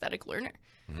a kinesthetic learner?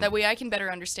 That way I can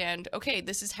better understand, okay,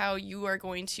 this is how you are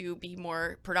going to be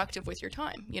more productive with your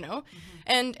time,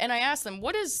 And I ask them,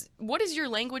 what is your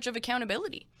language of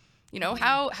accountability?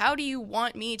 How do you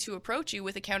want me to approach you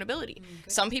with accountability?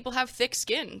 Some people have thick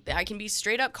skin. I can be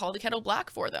straight up, call the kettle black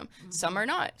for them. Some are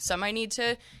not. Some I need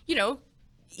to,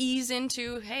 ease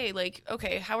into, hey,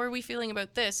 okay, how are we feeling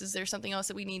about this? Is there something else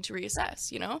that we need to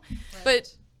reassess, Right.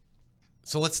 But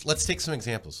so let's take some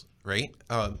examples, right?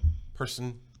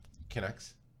 Person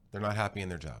connects. They're not happy in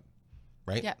their job,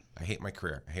 right? Yeah. I hate my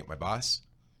career. I hate my boss.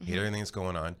 I hate everything that's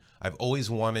going on. I've always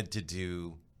wanted to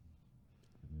do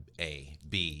A,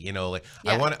 B,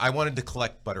 I wanted to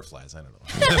collect butterflies. I don't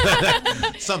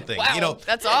know. Something, wow,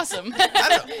 that's awesome.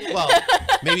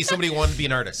 Maybe somebody wanted to be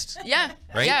an artist. Yeah.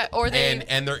 Right? Yeah. Or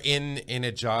and they're in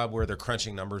a job where they're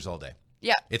crunching numbers all day.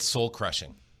 Yeah. It's soul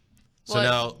crushing. So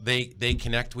now they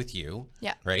connect with you,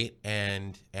 right?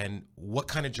 And what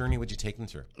kind of journey would you take them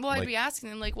through? Well, I'd be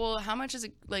asking them well, how much is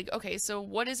it okay, so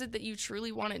what is it that you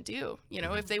truly want to do?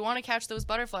 If they want to catch those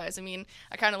butterflies, I mean,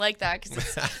 I kind of like that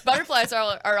because butterflies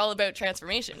are all about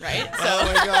transformation, right? So. Oh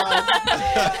my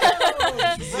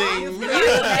God! Zing!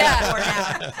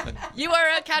 You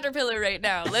are a caterpillar right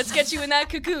now. Let's get you in that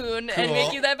cocoon and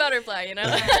make you that butterfly,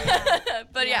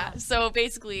 But so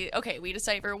basically, okay, we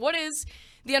decipher what is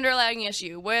the underlying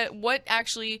issue, what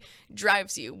actually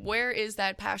drives you, where is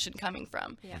that passion coming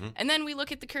from, and then we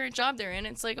look at the current job they're in.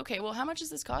 It's okay, well, how much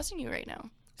is this costing you right now?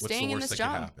 Staying in this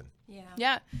job. What's the worst that could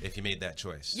happen? If you made that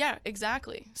choice. Yeah,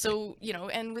 exactly. So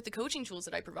and with the coaching tools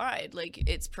that I provide,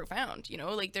 it's profound.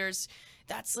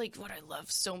 That's what I love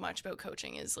so much about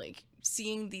coaching is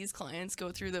seeing these clients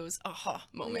go through those aha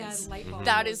moments.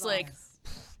 That is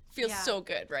feels so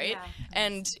good, right?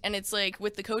 And it's like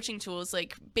with the coaching tools,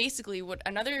 like basically what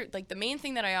another, like the main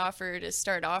thing that I offer to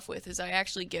start off with is I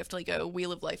actually gift like a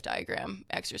wheel of life diagram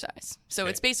exercise. So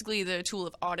it's basically the tool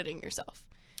of auditing yourself,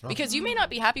 because you may not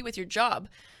be happy with your job,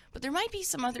 but there might be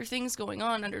some other things going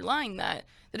on underlying that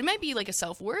it might be like a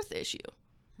self-worth issue.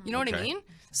 You know what I mean?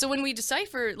 So when we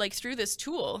decipher like through this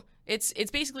tool, it's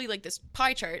basically like this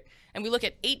pie chart, and we look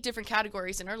at 8 different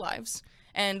categories in our lives,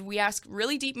 and we ask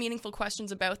really deep, meaningful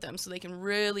questions about them so they can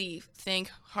really think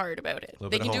hard about it.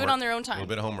 They can do it on their own time. A little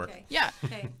bit of homework. Okay. Yeah.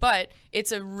 But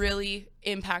it's a really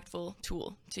impactful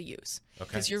tool to use,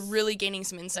 because you're really gaining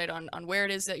some insight on where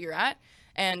it is that you're at.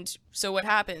 And so what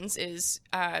happens is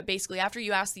basically after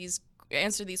you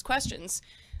answer these questions,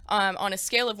 on a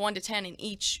scale of 1 to 10 in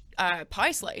each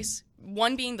pie slice,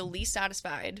 1 being the least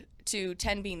satisfied to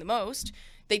 10 being the most,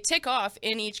 they tick off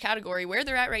in each category where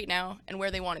they're at right now and where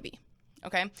they want to be.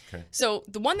 Okay? So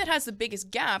the one that has the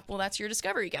biggest gap, well, that's your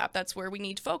discovery gap. That's where we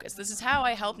need to focus. This is how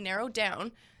I help narrow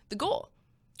down the goal.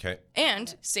 Okay.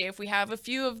 And say if we have a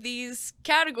few of these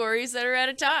categories that are at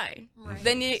a tie,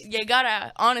 then you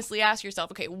gotta honestly ask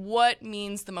yourself, okay, what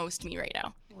means the most to me right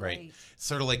now? Right.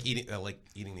 Sort of like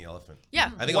eating the elephant.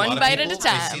 Yeah. I think one a lot bite of people, at a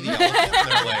time. they see the elephant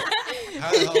and they're like,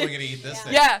 how the hell are we going to eat this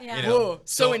thing? Yeah. You know? Whoa,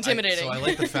 so intimidating. So I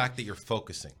like the fact that you're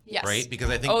focusing. Yes. Right? Because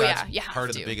I think that's part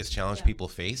of the biggest challenge people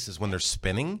face is when they're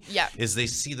spinning. Yeah. Is they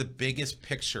see the biggest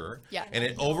picture. Yeah. And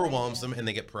it overwhelms them and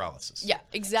they get paralysis. Yeah,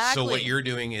 exactly. So what you're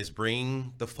doing is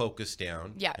bringing the focus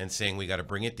down. Yeah. And saying we got to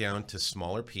bring it down to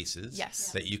smaller pieces.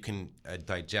 Yes. That you can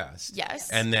digest.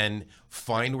 Yes. And then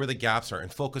find where the gaps are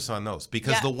and focus on those.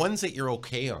 Because the ones that you're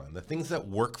okay on, the things that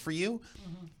work for you,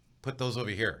 put those over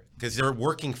here because they're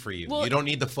working for you. Well, you don't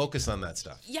need to focus on that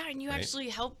stuff. Yeah, and you actually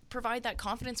help provide that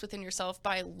confidence within yourself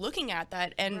by looking at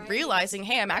that and realizing,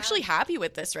 hey, I'm actually happy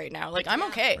with this right now. Like, I'm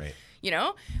okay. Right. You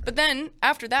know? But then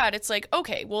after that, it's like,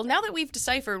 okay, well, now that we've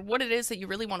deciphered what it is that you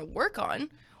really want to work on,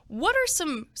 what are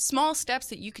some small steps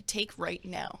that you could take right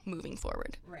now moving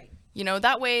forward? Right. You know,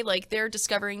 that way, like, they're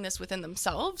discovering this within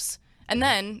themselves. And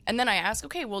then I ask,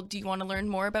 okay, well, do you want to learn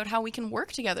more about how we can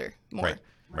work together more?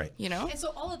 Right. You know? And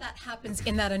so all of that happens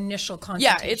in that initial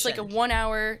consultation. Yeah, it's like a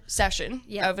 1-hour session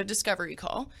of a discovery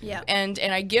call. Yeah. And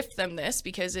I gift them this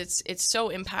because it's so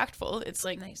impactful. It's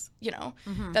like, you know,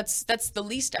 that's the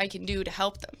least I can do to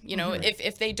help them. You know,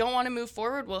 if they don't want to move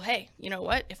forward, well, hey, you know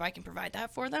what? If I can provide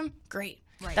that for them, great.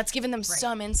 Right. That's given them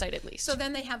some insight at least. So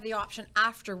then they have the option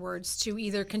afterwards to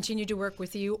either continue to work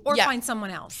with you or find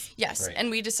someone else. Yes. Right. And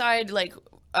we decide like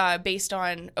based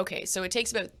on, okay, so it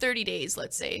takes about 30 days,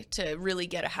 let's say, to really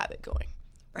get a habit going.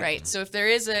 Right. So if there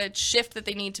is a shift that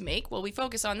they need to make, well, we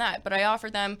focus on that. But I offer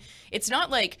them, it's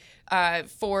not like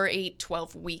 4, 8,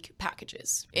 12 week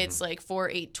packages. It's like 4,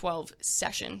 8, 12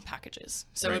 session packages.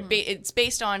 So it's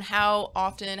based on how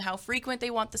often, how frequent they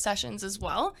want the sessions as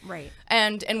well. Right.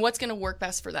 And what's going to work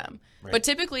best for them. Right. But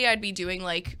typically I'd be doing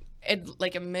like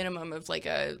a minimum of like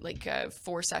a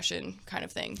 4 session kind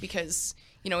of thing because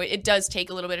you know, it does take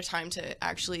a little bit of time to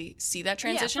actually see that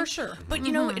transition. Yeah, for sure. But,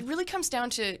 you know, it really comes down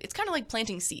to, it's kind of like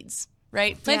planting seeds,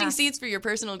 right? Planting seeds for your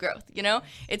personal growth, you know?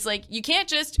 It's like, you can't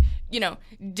just, you know,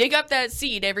 dig up that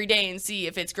seed every day and see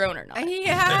if it's grown or not.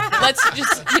 Yeah. Let's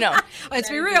just, you know. Let's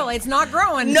be real. It's not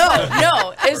growing.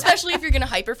 No. Especially if you're going to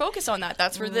hyper-focus on that.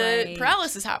 That's where the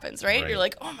paralysis happens, right? You're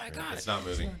like, oh, my God. It's not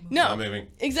moving. No. It's not moving.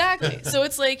 Exactly. So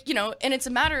it's like, you know, and it's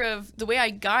a matter of the way I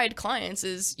guide clients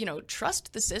is, you know,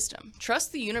 trust the system.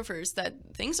 Trust the universe that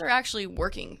things are actually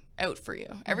working out for you.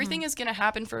 Everything is going to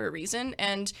happen for a reason.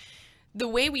 And the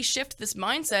way we shift this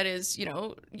mindset is, you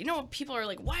know, people are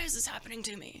like, why is this happening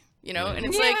to me? You know, and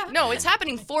it's like, no, it's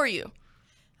happening for you.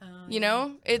 You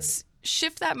know, it's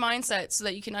shift that mindset so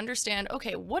that you can understand,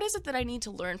 okay, what is it that I need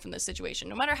to learn from this situation?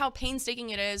 No matter how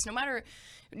painstaking it is, no matter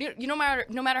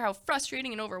how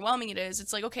frustrating and overwhelming it is,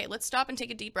 it's like, okay, let's stop and take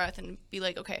a deep breath and be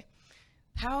like, okay,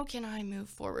 how can I move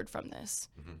forward from this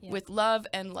with love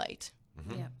and light?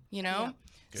 You know?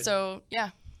 Good. So, yeah.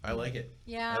 I like it.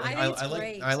 Yeah, I think it's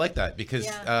great. I like that because,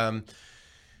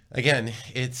 again,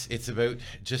 it's about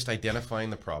just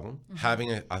identifying the problem,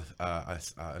 having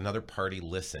another party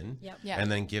listen,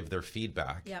 and then give their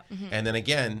feedback. And then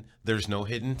again, there's no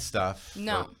hidden stuff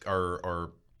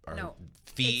or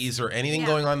fees or anything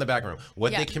going on in the background.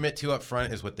 What they commit to up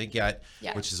front is what they get,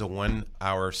 which is a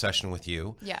 1-hour session with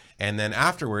you. And then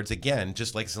afterwards, again,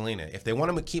 just like Zelina, if they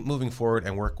want to keep moving forward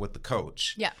and work with the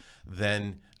coach,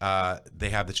 then they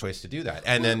have the choice to do that.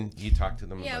 And then you talk to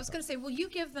them about I was going to say, will you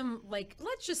give them, like,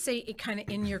 let's just say it kind of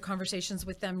in your conversations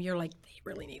with them, you're like, they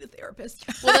really need a therapist.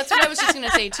 Well, that's what I was just going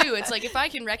to say, too. It's like, if I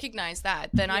can recognize that,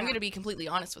 then I'm going to be completely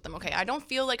honest with them. Okay, I don't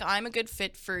feel like I'm a good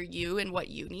fit for you and what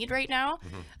you need right now.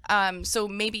 So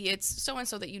maybe it's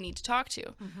so-and-so that you need to talk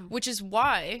to, which is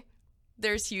why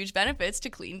there's huge benefits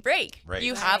to Clean Break. Right.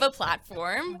 You have a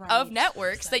platform of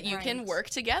networks that you can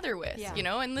work together with, you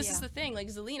know? And this is the thing, like,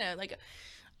 Zelina, like,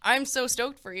 I'm so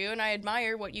stoked for you, and I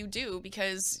admire what you do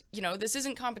because, you know, this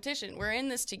isn't competition. We're in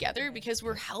this together because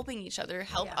we're helping each other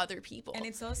help other people. And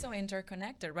it's also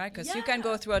interconnected, right? Because you can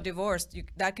go through a divorce.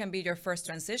 That can be your first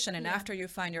transition. And after you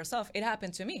find yourself, it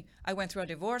happened to me. I went through a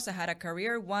divorce. I had a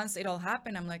career. Once it all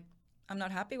happened, I'm like, I'm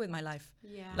not happy with my life.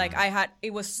 Like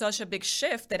it was such a big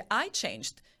shift that I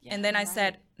changed. And then I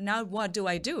said, now what do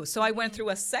I do? So I went through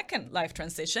a second life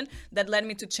transition that led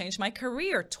me to change my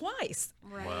career twice.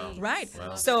 Right.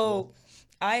 Wow. So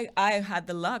I had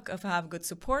the luck of have good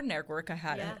support network. I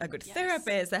had a good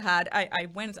therapist. I had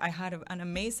an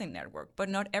amazing network, but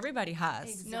not everybody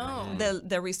has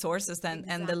the resources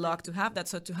and the luck to have that.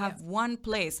 So to have one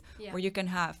place where you can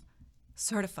have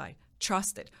certified,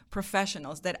 trusted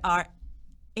professionals that are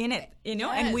in it, you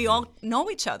know, and we all know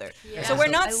each other. So we're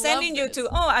not sending you to,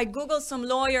 I Googled some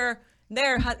lawyer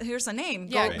there, here's a name,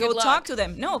 go talk to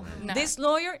them. No, this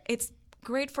lawyer, it's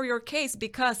great for your case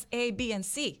because A, B, and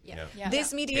C.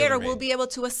 This mediator will be able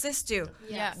to assist you.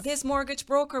 This mortgage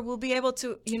broker will be able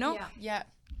to, you know.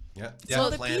 So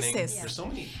the planning. pieces. There's so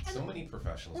many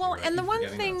professionals. Well, here. and the one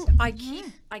thing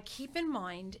I keep in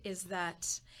mind is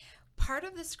that part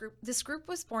of this group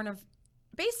was born of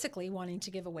basically wanting to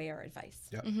give away our advice,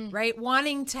 right?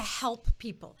 Wanting to help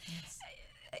people.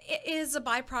 It is a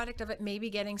byproduct of it, maybe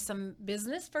getting some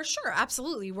business for sure.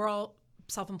 Absolutely. We're all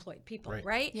self-employed people,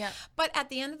 right? Yeah. But at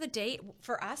the end of the day,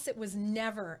 for us, it was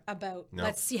never about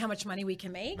let's see how much money we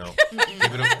can make. No,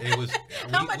 it was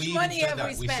how much money have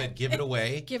we spent? We said give it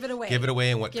away, give it away, give it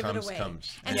away, and what give comes it away.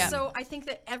 comes. And so I think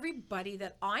that everybody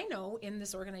that I know in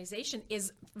this organization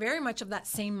is very much of that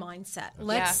same mindset.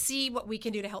 Let's see what we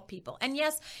can do to help people. And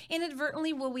yes,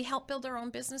 inadvertently, will we help build our own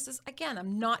businesses? Again,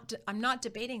 I'm not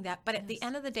debating that. But at the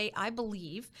end of the day, I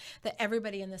believe that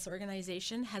everybody in this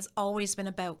organization has always been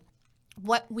about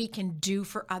what we can do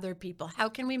for other people. How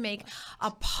can we make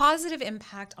a positive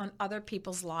impact on other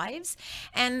people's lives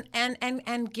and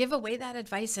give away that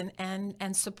advice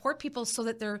and support people so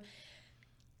that they're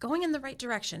going in the right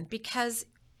direction, because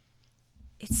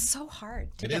it's so hard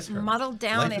to get muddled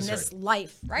down in this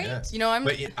life, right? Yes. You know,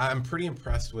 I'm pretty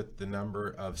impressed with the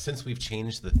number of, since we've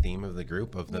changed the theme of the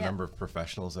group, of the number of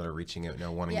professionals that are reaching out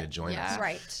now wanting to join us.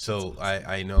 Right. So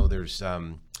I know there's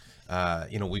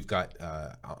we've got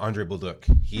Andre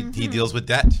Bolduc. He deals with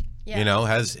debt. You know,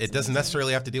 it doesn't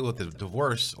necessarily have to deal with the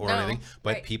divorce or anything,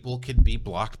 but people could be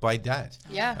blocked by debt.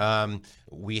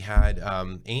 We had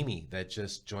Amy that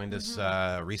just joined us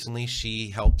recently. She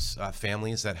helps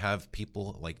families that have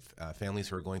people, like families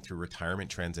who are going through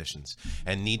retirement transitions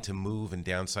and need to move and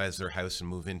downsize their house and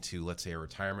move into, let's say, a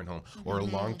retirement home or a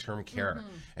long-term care,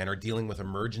 and are dealing with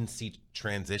emergency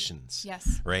transitions.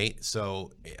 Yes. Right?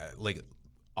 So,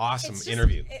 awesome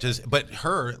interview. But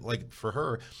for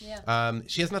her,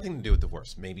 she has nothing to do with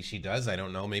divorce. Maybe she does. I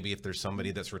don't know. Maybe if there's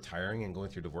somebody that's retiring and going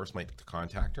through divorce, might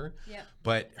contact her.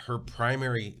 But her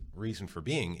primary reason for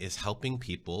being is helping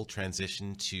people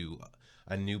transition to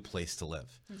a new place to live.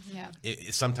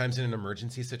 Sometimes in an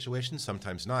emergency situation,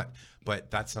 sometimes not. But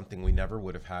that's something we never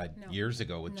would have had years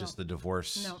ago with just the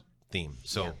divorce theme.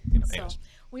 So, anyways.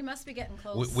 We must be getting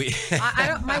close. I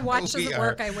don't. My watch doesn't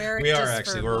work. I wear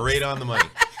it. We're right on the money.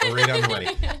 We're right on the money.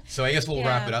 So I guess we'll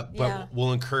wrap it up. But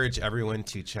we'll encourage everyone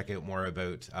to check out more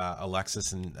about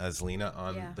Alexis and Zelina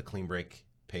on the Clean Break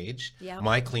page,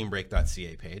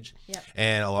 mycleanbreak.ca page,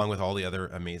 and along with all the other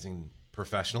amazing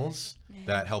professionals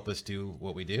that help us do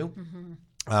what we do.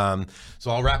 So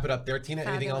I'll wrap it up there. Tina,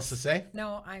 anything else to say?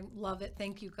 No, I love it.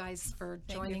 Thank you guys for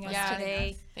joining us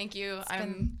today. Thank you.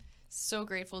 I'm so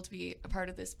grateful to be a part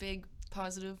of this big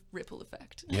positive ripple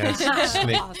effect. Yes,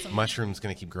 awesome. Mushrooms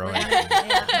going to keep growing.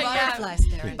 Butterflies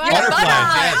there.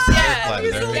 Butterflies,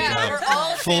 yes. There we go. We're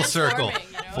all full circle.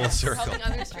 Full circle. Helping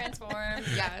others transform.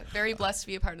 Very blessed to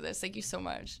be a part of this. Thank you so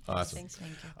much. Awesome. Thanks,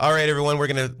 thank you. All right, everyone, we're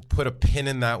going to put a pin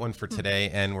in that one for today,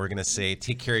 and we're going to say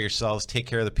take care of yourselves, take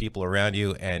care of the people around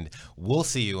you, and we'll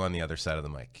see you on the other side of the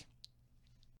mic.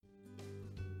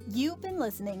 You've been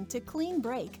listening to Clean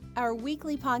Break, our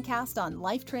weekly podcast on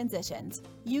life transitions.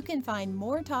 You can find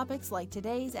more topics like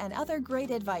today's and other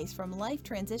great advice from life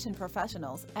transition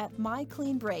professionals at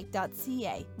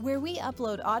mycleanbreak.ca, where we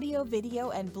upload audio, video,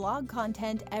 and blog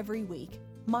content every week.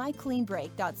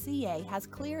 MyCleanBreak.ca has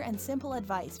clear and simple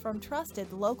advice from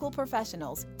trusted local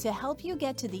professionals to help you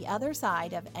get to the other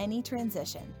side of any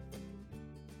transition.